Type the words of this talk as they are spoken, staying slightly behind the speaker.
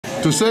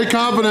To say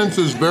confidence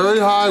is very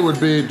high would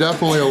be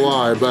definitely a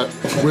lie, but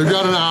we've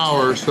got an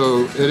hour,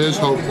 so it is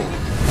hopeful.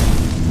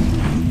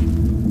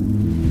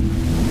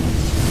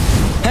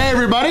 Hey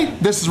everybody,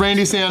 this is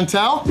Randy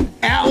Santel,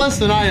 Atlas,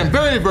 and I am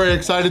very, very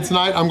excited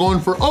tonight. I'm going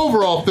for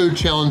overall food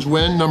challenge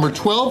win, number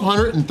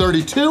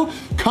 1,232,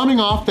 coming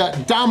off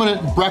that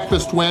dominant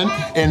breakfast win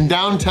in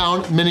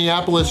downtown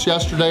Minneapolis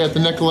yesterday at the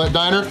Nicolette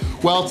Diner.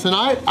 Well,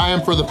 tonight I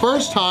am for the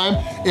first time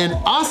in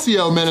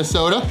Osseo,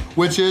 Minnesota,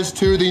 which is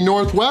to the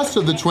northwest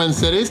of the Twin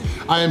Cities.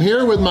 I am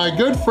here with my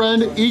good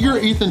friend, Eager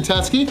Ethan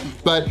Teske,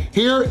 but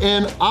here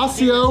in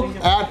Osseo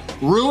at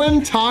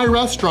Reuan Thai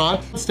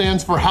Restaurant,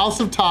 stands for House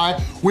of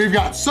Thai. We've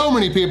got so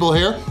many people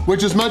here,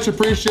 which is much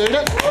appreciated.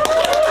 Yes.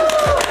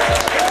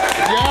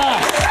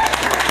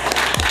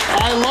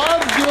 I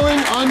love doing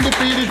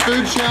undefeated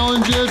food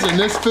challenges, and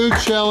this food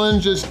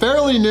challenge is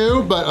fairly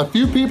new, but a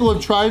few people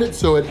have tried it,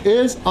 so it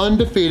is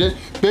undefeated.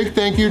 Big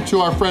thank you to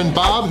our friend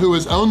Bob, who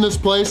has owned this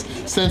place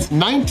since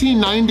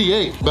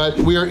 1998. But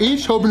we are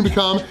each hoping to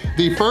become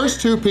the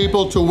first two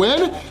people to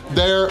win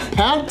their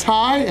Pad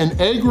Thai and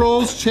Egg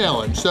Rolls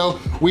challenge. So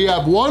we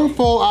have one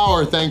full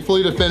hour,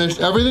 thankfully, to finish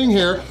everything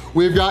here.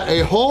 We've got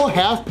a whole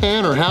half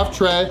pan or half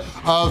tray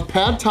of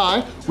Pad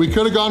Thai. We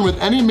could have gone with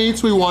any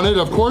meats we wanted.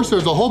 Of course,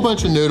 there's a whole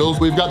bunch of noodles.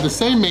 We've got the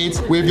same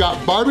meats. We've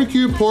got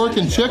barbecue pork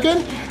and chicken,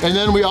 and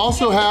then we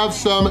also have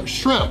some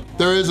shrimp.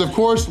 There is, of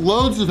course,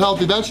 loads of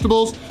healthy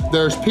vegetables.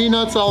 There's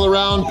peanuts all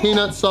around,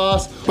 peanut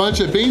sauce, bunch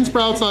of bean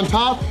sprouts on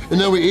top, and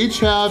then we each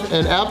have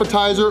an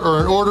appetizer or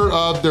an order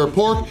of their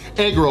pork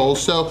egg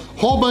rolls. So,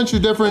 whole bunch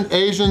of different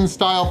Asian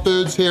style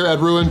foods here at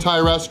Reuan Thai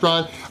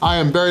Restaurant. I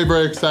am very,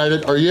 very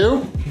excited. Are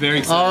you? Very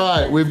excited. All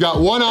right, we've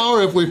got 1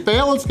 hour. If we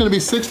fail, it's gonna be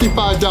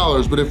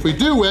 $65. But if we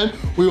do win,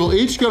 we will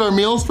each get our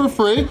meals for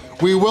free.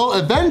 We will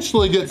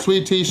eventually get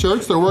sweet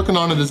t-shirts. They're working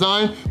on a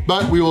design,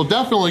 but we will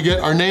definitely get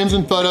our names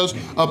and photos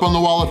up on the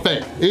Wall of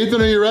Fame.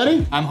 Ethan, are you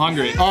ready? I'm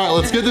hungry. All right,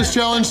 let's get this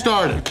challenge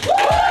started.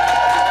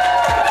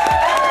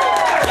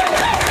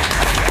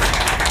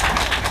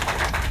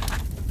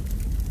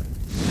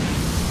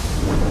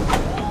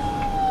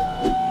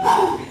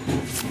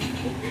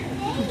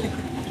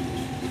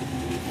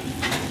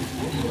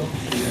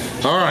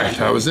 All right,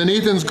 I was in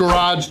Ethan's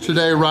garage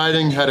today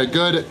riding, had a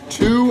good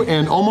 2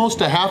 and almost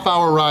a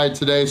half-hour ride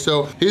today,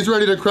 so he's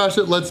ready to crush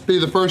it. Let's be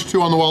the first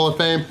two on the Wall of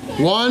Fame.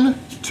 1,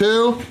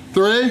 2,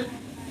 3.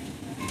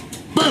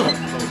 Boom!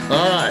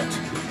 All right,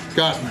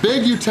 got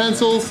big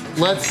utensils.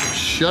 Let's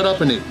shut up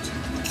and eat.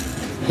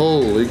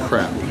 Holy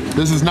crap.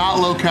 This is not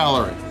low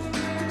calorie.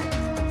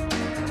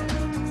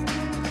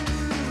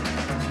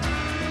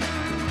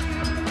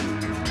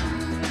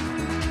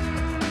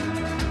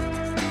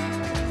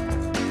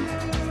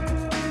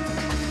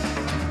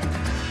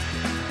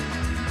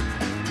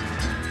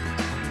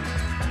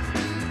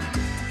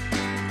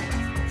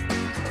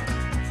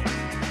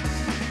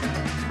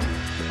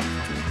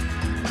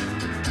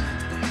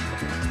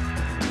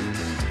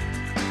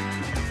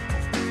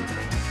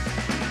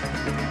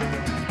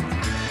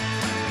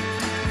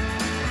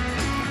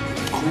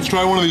 Let's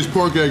try one of these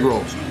pork egg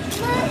rolls.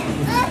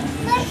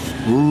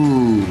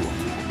 Ooh.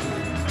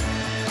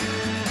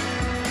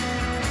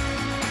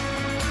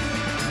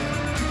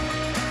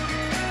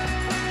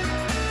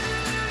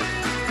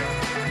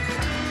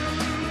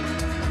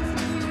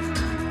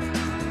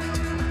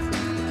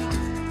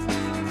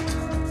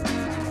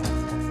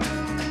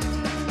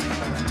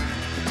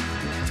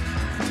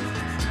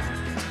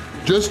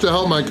 Just to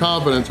help my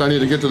confidence, I need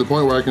to get to the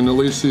point where I can at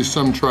least see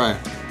some tray.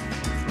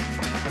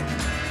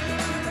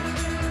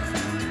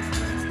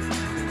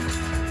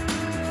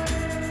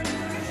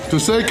 To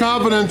say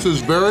confidence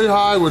is very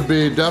high would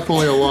be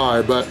definitely a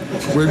lie, but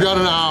we've got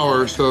an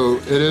hour, so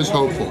it is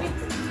hopeful.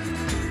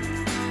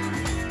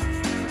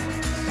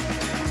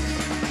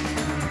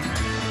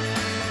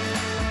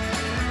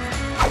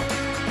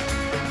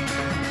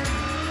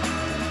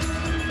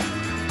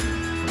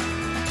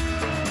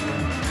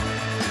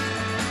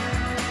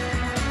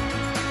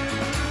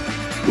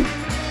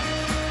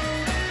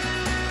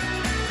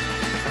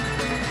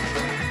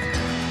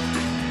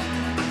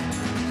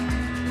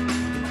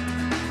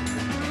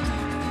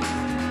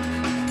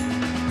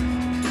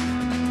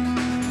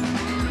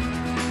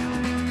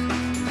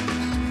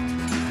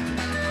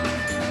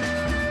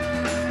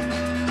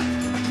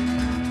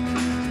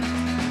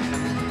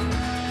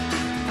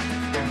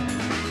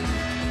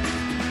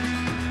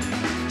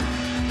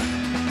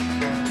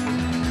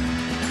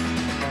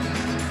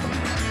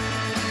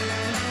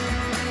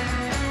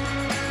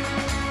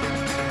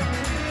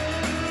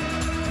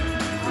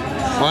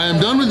 I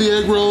am done with the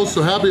egg rolls,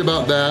 so happy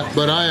about that,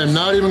 but I am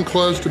not even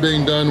close to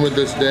being done with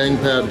this dang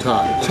Pad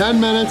Thai. 10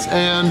 minutes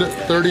and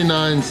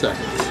 39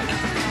 seconds.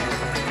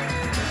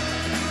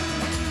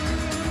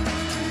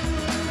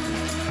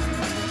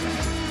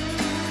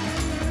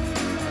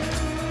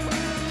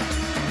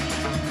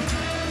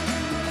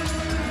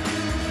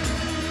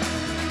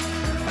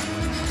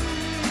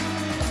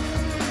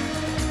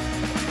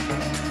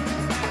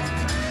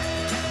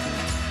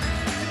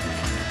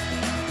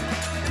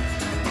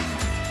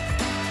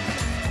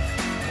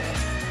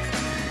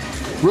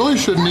 really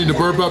shouldn't need to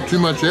burp up too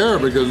much air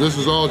because this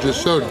is all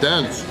just so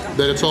dense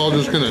that it's all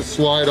just gonna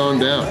slide on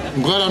down.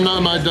 I'm glad I'm not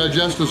in my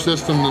digestive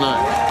system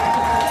tonight.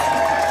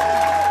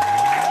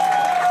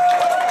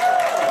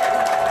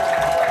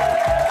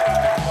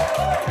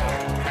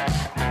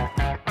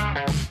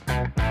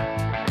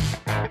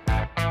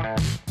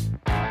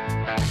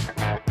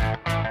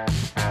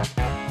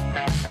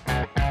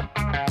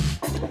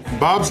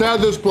 Bob's had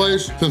this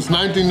place since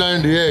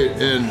 1998,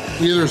 and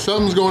either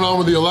something's going on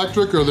with the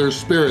electric or there's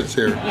spirits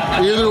here.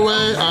 Either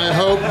way, I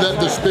hope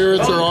that the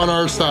spirits are on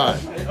our side.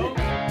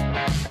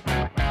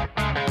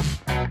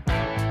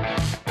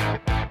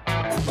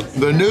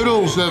 The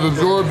noodles have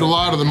absorbed a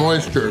lot of the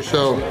moisture,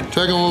 so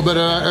taking a little bit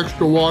of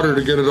extra water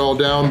to get it all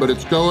down, but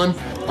it's going.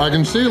 I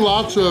can see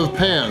lots of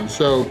pans,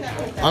 so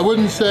I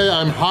wouldn't say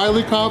I'm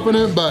highly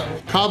confident, but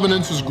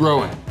confidence is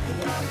growing.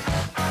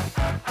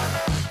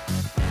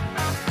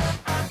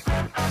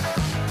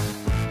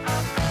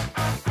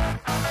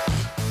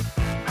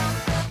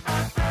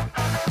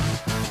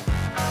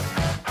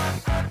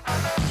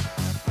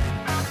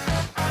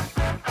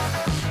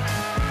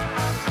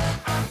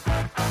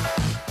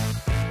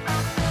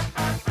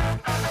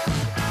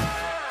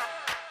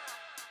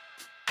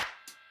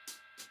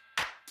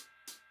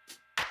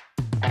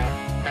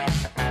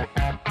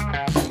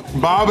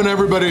 Bob and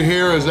everybody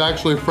here is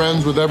actually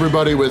friends with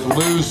everybody with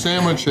Lou's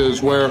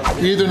Sandwiches, where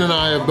Ethan and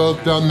I have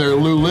both done their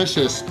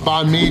Loulicious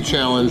Banh Mi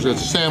challenge.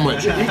 It's a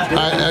sandwich.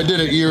 I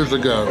did it years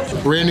ago.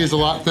 Randy's a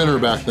lot thinner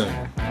back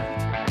then.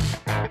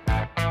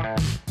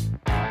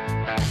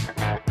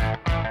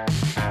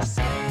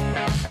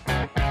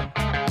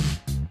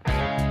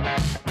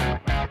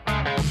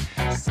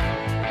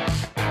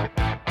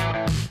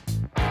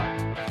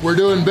 We're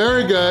doing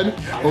very good,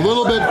 a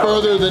little bit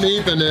further than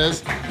Ethan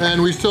is,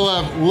 and we still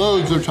have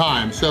loads of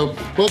time. So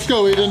let's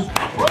go, Ethan.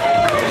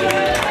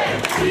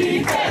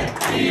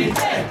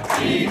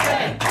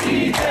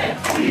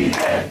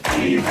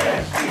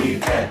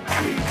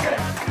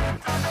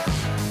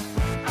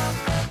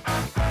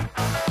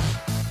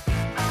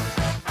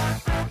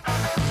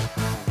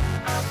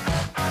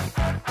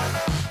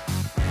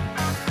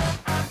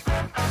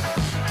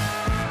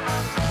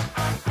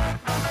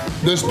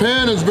 This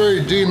pan is very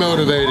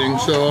demotivating,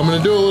 so I'm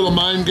gonna do a little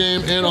mind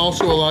game and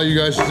also allow you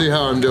guys to see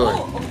how I'm doing.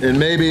 And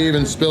maybe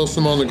even spill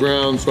some on the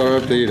ground so I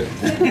have to eat it.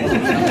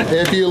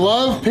 If you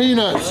love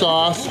peanut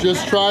sauce,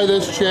 just try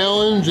this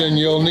challenge and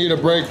you'll need a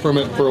break from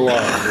it for a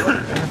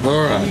while.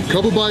 All right, a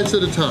couple bites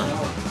at a time.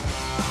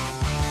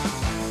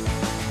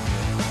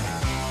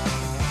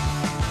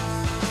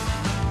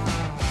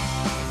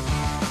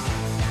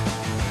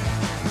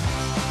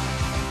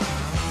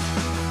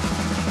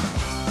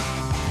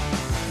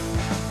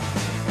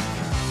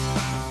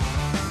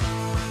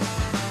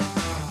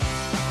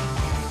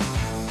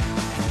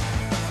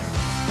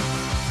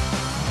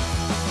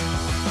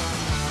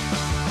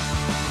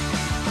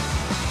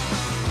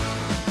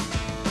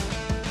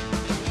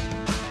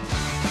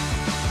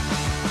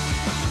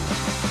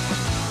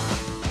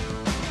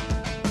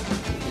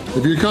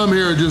 If you come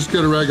here, just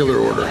get a regular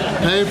order.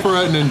 Pay for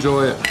it and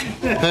enjoy it.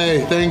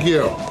 Hey, thank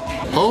you.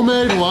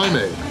 Homemade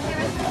limeade.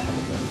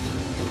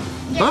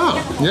 Ah,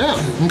 yeah,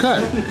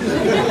 okay.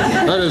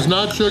 That is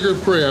not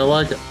sugar-free, I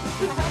like it.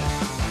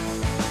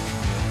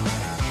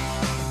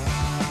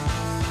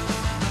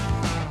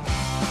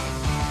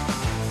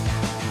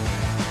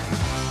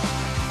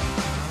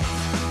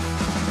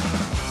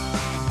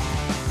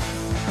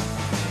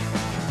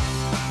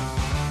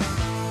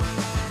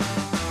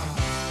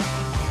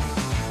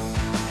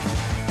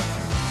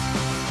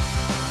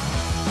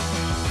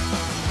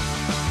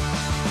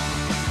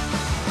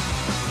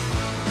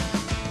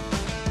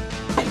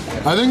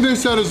 I think they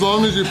said as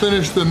long as you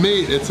finish the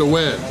meat, it's a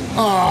win.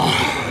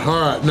 Oh,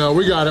 all right, no,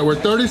 we got it. We're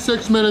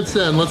 36 minutes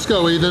in. Let's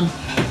go, Ethan.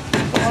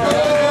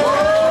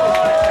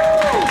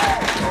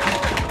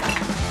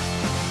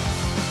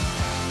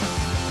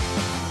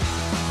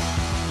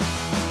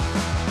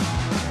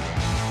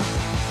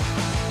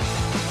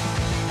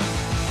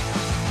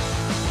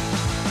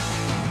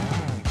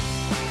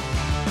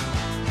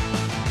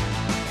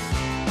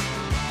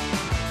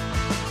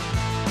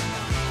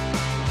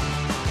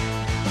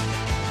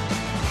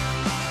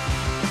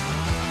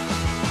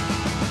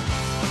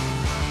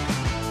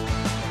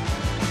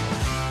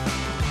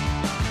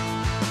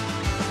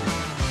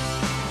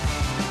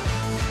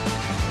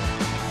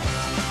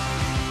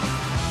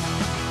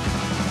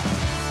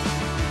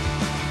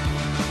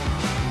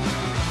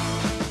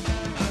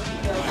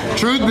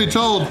 Truth be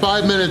told,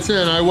 5 minutes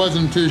in, I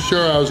wasn't too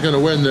sure I was gonna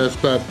win this,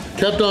 but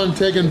kept on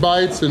taking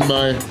bites and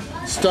my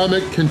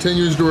stomach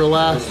continues to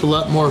relax to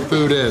let more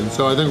food in.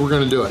 So I think we're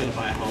gonna do it.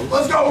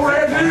 Let's go,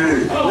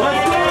 Randy!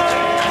 Let's go!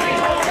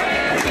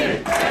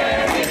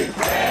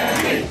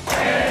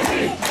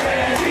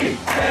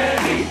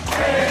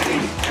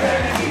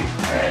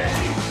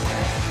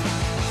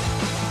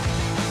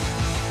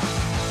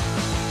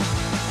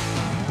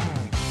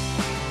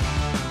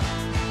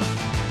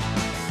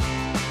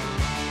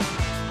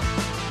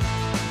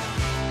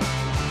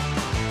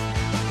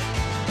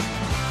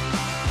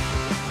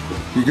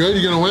 You good?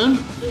 You gonna win?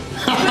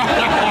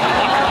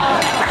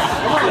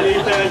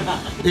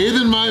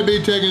 Ethan might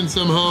be taking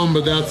some home,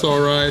 but that's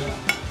all right.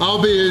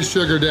 I'll be his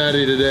sugar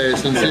daddy today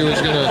since he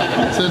was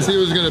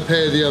gonna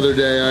pay the other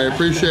day. I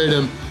appreciate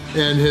him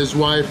and his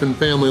wife and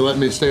family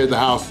letting me stay at the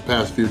house the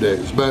past few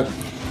days. But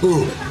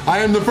ooh, I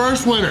am the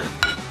first winner.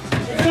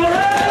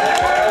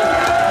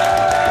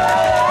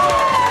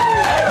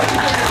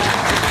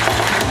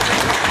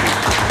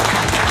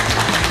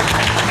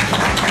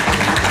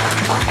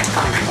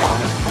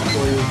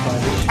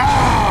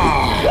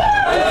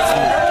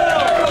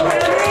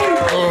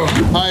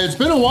 It's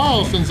been a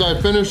while since I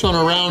finished on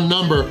a round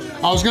number.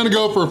 I was gonna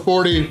go for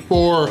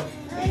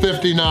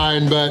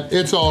 44.59, but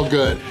it's all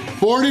good.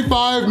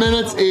 45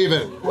 minutes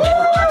even.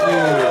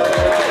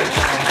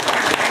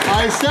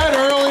 I said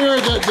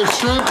earlier that the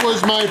shrimp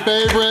was my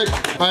favorite.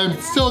 I'm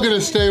still gonna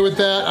stay with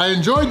that. I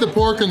enjoyed the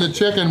pork and the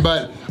chicken,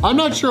 but I'm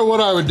not sure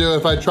what I would do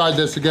if I tried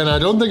this again. I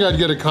don't think I'd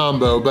get a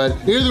combo, but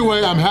either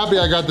way, I'm happy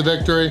I got the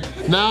victory.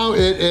 Now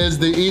it is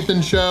the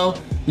Ethan show.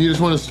 You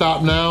just wanna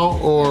stop now,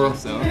 or?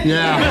 So.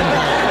 Yeah.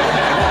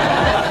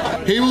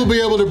 He will be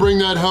able to bring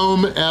that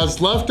home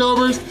as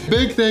leftovers.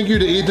 Big thank you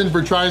to Ethan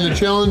for trying the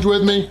challenge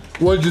with me.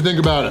 What did you think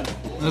about it?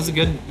 That was a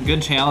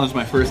good challenge,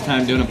 my first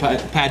time doing a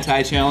pad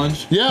thai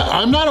challenge. Yeah,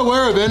 I'm not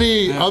aware of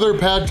any other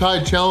pad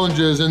thai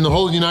challenges in the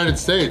whole United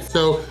States.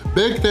 So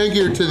big thank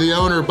you to the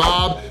owner,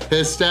 Bob,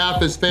 his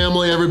staff, his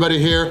family, everybody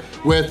here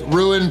with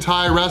Reuan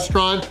Thai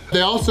Restaurant.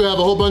 They also have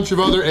a whole bunch of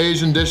other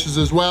Asian dishes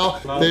as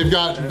well. They've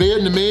got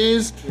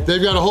Vietnamese,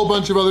 they've got a whole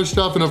bunch of other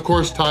stuff, and of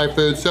course Thai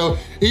food. So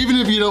even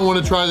if you don't want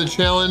to try the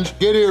challenge,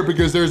 get here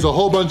because there's a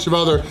whole bunch of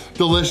other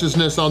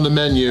deliciousness on the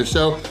menu.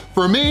 So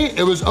for me,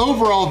 it was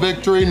overall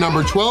victory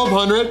number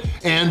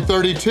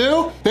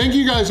 1232. Thank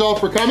you guys all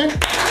for coming.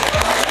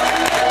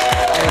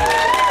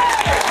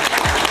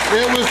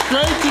 It was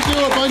great to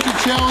do a bunch of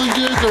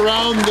challenges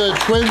around the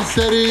Twin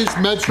Cities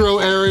metro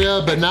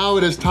area, but now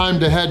it is time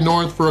to head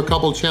north for a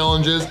couple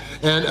challenges,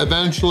 and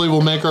eventually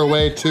we'll make our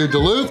way to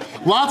Duluth.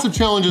 Lots of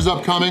challenges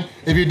upcoming.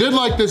 If you did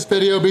like this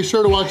video, be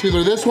sure to watch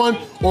either this one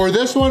or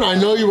this one. I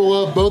know you will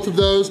love both of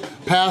those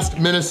past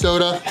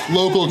Minnesota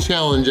local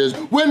challenges.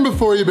 Win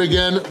before you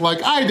begin,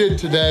 like I did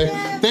today.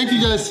 Thank you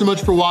guys so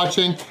much for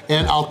watching,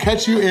 and I'll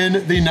catch you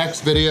in the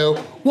next video.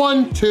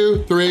 1,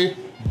 2, 3,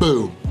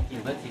 boom.